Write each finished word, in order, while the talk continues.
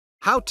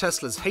How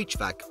Tesla's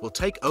HVAC will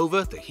take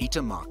over the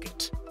heater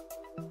market.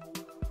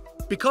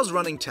 Because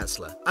running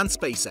Tesla and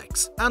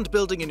SpaceX and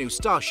building a new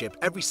Starship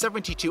every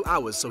 72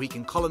 hours so he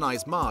can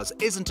colonize Mars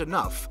isn't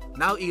enough,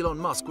 now Elon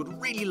Musk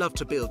would really love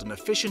to build an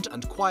efficient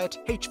and quiet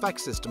HVAC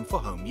system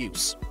for home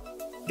use.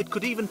 It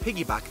could even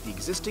piggyback the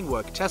existing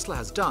work Tesla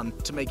has done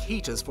to make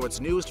heaters for its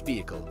newest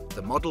vehicle,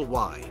 the Model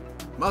Y.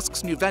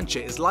 Musk's new venture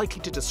is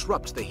likely to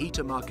disrupt the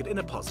heater market in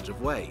a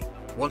positive way.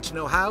 Want to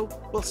know how?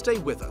 Well, stay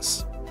with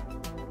us.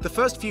 The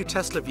first few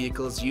Tesla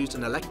vehicles used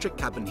an electric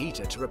cabin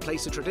heater to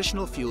replace a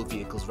traditional fuel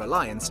vehicle's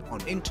reliance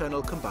on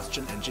internal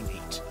combustion engine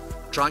heat.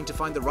 Trying to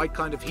find the right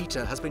kind of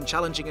heater has been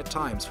challenging at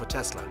times for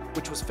Tesla,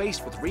 which was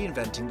faced with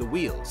reinventing the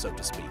wheel, so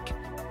to speak.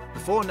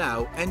 Before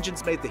now,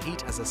 engines made the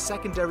heat as a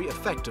secondary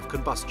effect of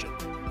combustion.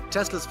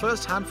 Tesla's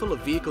first handful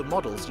of vehicle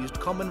models used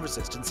common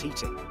resistance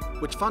heating,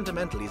 which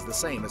fundamentally is the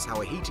same as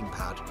how a heating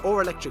pad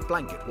or electric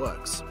blanket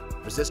works.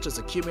 Resistors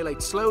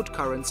accumulate slowed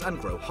currents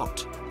and grow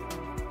hot.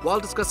 While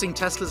discussing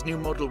Tesla's new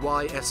Model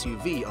Y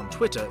SUV on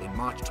Twitter in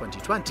March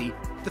 2020,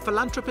 the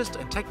philanthropist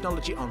and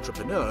technology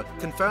entrepreneur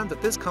confirmed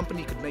that this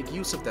company could make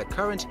use of their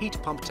current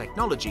heat pump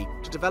technology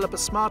to develop a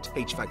smart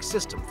HVAC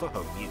system for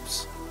home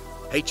use.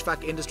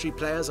 HVAC industry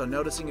players are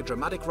noticing a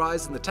dramatic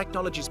rise in the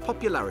technology's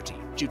popularity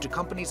due to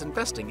companies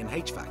investing in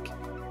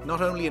HVAC, not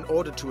only in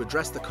order to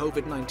address the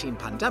COVID-19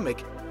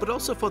 pandemic, but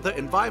also for their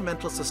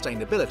environmental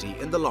sustainability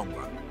in the long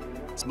run.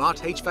 Smart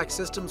HVAC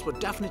systems would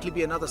definitely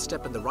be another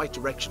step in the right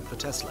direction for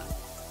Tesla.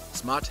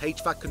 Smart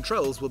HVAC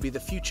controls will be the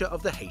future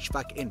of the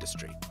HVAC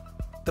industry.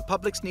 The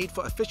public's need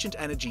for efficient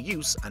energy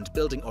use and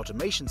building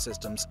automation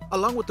systems,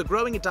 along with the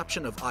growing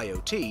adoption of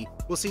IoT,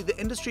 will see the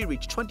industry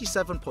reach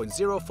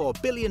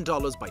 $27.04 billion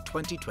by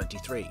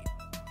 2023.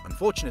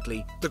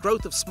 Unfortunately, the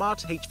growth of smart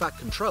HVAC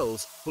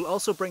controls will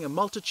also bring a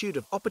multitude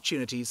of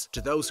opportunities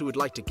to those who would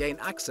like to gain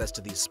access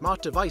to these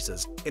smart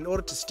devices in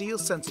order to steal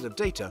sensitive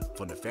data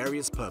for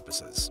nefarious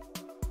purposes.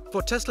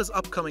 For Tesla's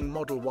upcoming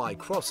Model Y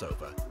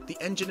crossover, the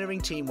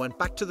engineering team went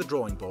back to the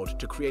drawing board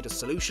to create a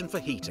solution for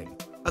heating,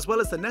 as well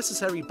as the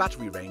necessary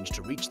battery range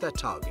to reach their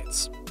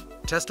targets.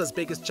 Tesla's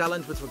biggest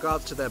challenge with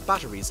regards to their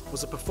batteries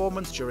was a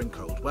performance during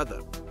cold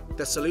weather.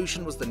 Their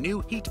solution was the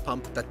new heat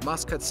pump that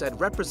Musk had said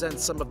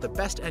represents some of the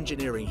best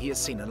engineering he has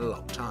seen in a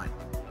long time.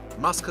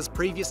 Musk has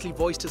previously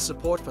voiced his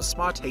support for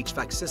smart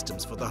HVAC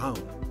systems for the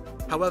home.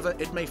 However,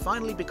 it may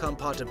finally become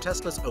part of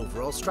Tesla's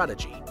overall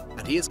strategy,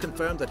 and he has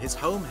confirmed that his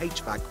home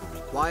HVAC will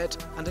be quiet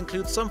and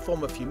include some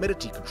form of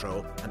humidity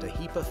control and a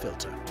HEPA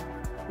filter.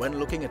 When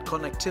looking at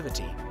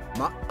connectivity,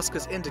 Musk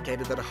has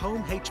indicated that a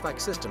home HVAC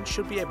system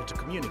should be able to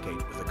communicate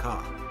with a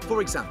car.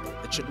 For example,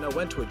 it should know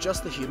when to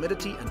adjust the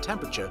humidity and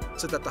temperature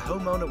so that the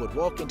homeowner would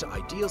walk into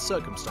ideal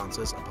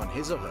circumstances upon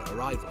his or her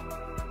arrival.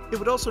 It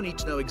would also need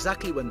to know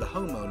exactly when the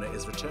homeowner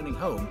is returning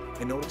home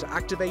in order to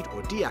activate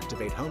or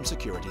deactivate home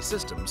security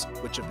systems,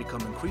 which have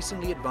become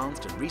increasingly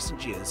advanced in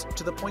recent years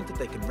to the point that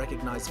they can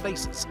recognize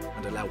faces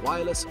and allow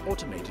wireless,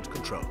 automated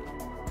control.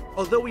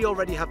 Although we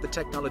already have the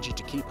technology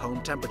to keep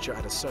home temperature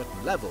at a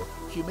certain level,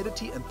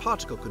 humidity and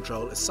particle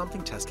control is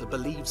something Tesla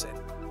believes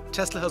in.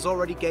 Tesla has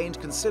already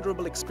gained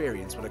considerable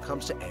experience when it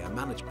comes to air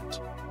management.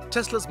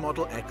 Tesla's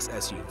Model X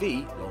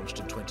SUV, launched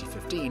in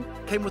 2015,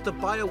 came with a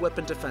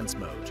bioweapon defense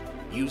mode,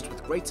 used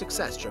with great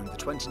success during the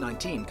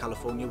 2019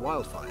 California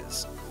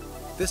wildfires.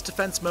 This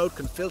defense mode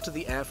can filter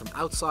the air from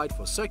outside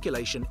for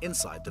circulation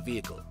inside the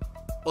vehicle.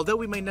 Although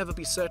we may never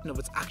be certain of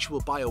its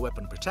actual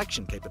bioweapon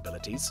protection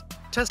capabilities,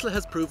 Tesla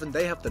has proven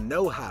they have the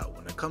know-how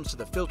when it comes to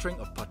the filtering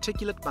of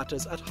particulate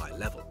matters at high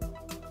level.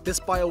 This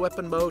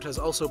bioweapon mode has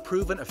also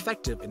proven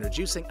effective in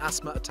reducing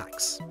asthma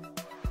attacks.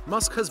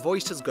 Musk has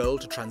voiced his goal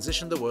to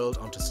transition the world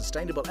onto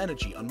sustainable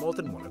energy on more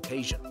than one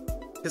occasion.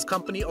 His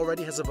company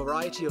already has a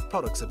variety of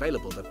products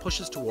available that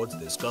pushes towards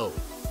this goal.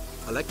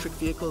 Electric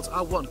vehicles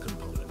are one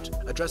component,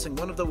 addressing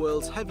one of the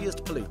world's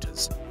heaviest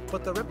polluters,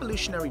 but the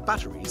revolutionary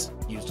batteries,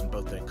 used in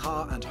both their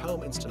car and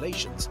home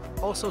installations,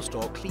 also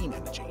store clean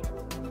energy.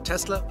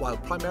 Tesla, while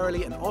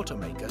primarily an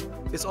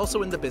automaker, is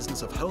also in the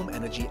business of home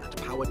energy and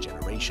power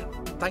generation,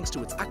 thanks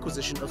to its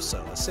acquisition of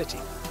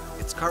SolarCity,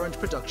 its current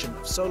production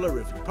of solar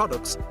roofing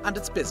products, and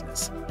its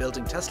business,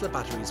 building Tesla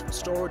batteries for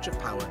storage of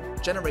power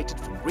generated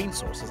from green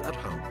sources at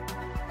home.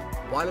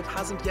 While it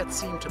hasn't yet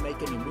seemed to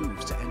make any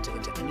moves to enter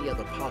into any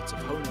other parts of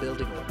home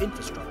building or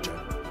infrastructure,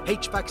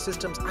 HVAC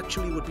systems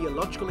actually would be a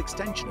logical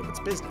extension of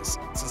its business,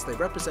 since they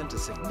represent a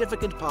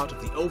significant part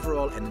of the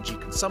overall energy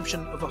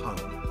consumption of a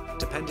home,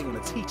 depending on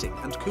its heating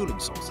and cooling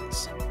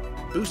sources.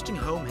 Boosting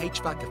home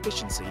HVAC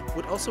efficiency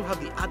would also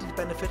have the added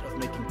benefit of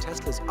making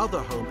Tesla's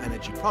other home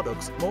energy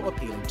products more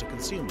appealing to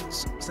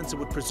consumers, since it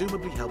would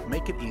presumably help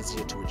make it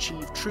easier to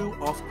achieve true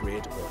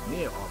off-grid or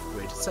near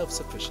off-grid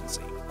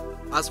self-sufficiency.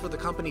 As for the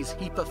company's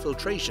HEPA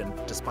filtration,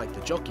 despite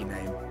the jockey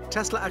name,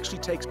 Tesla actually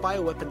takes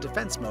bioweapon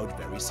defense mode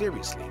very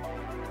seriously.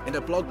 In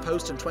a blog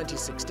post in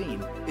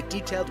 2016, it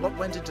detailed what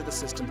went into the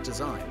system's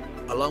design,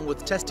 along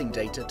with testing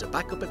data to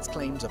back up its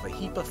claims of a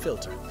HEPA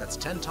filter that's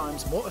 10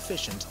 times more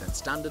efficient than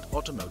standard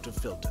automotive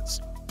filters.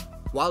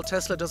 While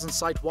Tesla doesn't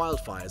cite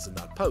wildfires in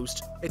that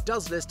post, it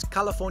does list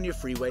California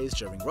freeways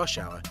during rush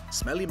hour,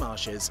 smelly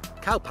marshes,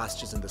 cow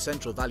pastures in the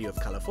Central Valley of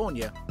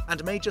California,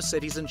 and major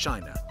cities in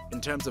China,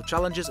 in terms of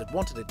challenges it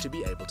wanted it to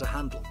be able to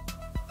handle.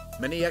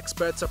 Many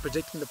experts are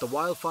predicting that the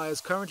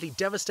wildfires currently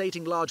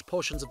devastating large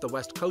portions of the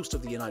west coast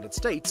of the United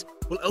States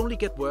will only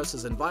get worse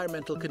as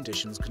environmental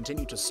conditions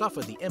continue to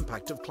suffer the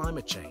impact of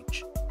climate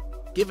change.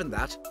 Given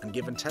that, and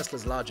given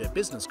Tesla's larger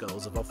business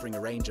goals of offering a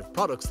range of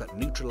products that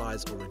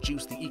neutralize or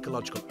reduce the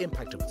ecological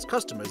impact of its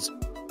customers,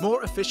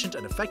 more efficient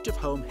and effective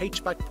home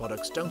HVAC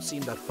products don't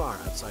seem that far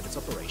outside its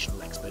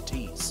operational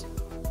expertise.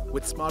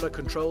 With smarter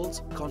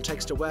controls,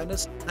 context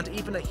awareness, and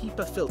even a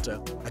HEPA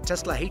filter, a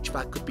Tesla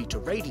HVAC could be to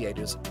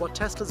radiators what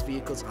Tesla's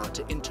vehicles are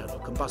to internal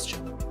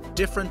combustion.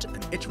 Different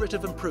and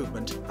iterative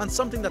improvement, and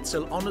something that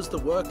still honors the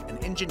work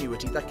and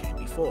ingenuity that came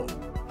before.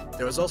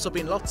 There has also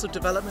been lots of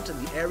development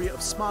in the area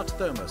of smart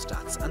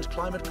thermostats and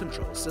climate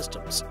control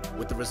systems,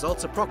 with the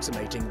results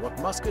approximating what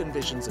Musk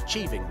envisions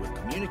achieving with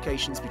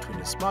communications between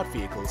his smart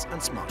vehicles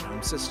and smart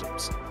home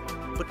systems.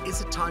 But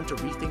is it time to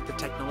rethink the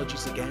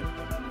technologies again?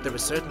 There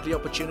is certainly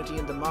opportunity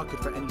in the market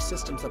for any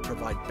systems that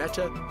provide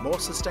better, more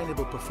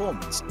sustainable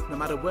performance, no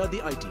matter where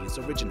the ideas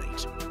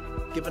originate.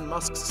 Given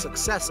Musk's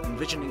success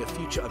envisioning a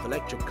future of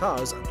electric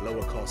cars and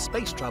lower-cost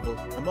space travel,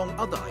 among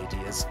other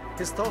ideas,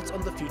 his thoughts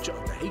on the future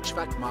of the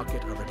HVAC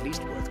market are at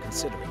least worth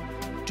considering.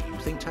 Do you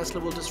think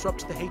Tesla will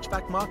disrupt the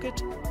HVAC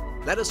market?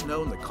 Let us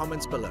know in the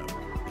comments below.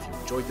 If you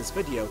enjoyed this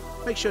video,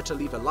 make sure to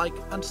leave a like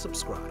and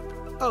subscribe.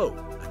 Oh,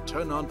 and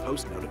turn on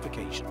post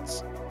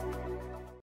notifications.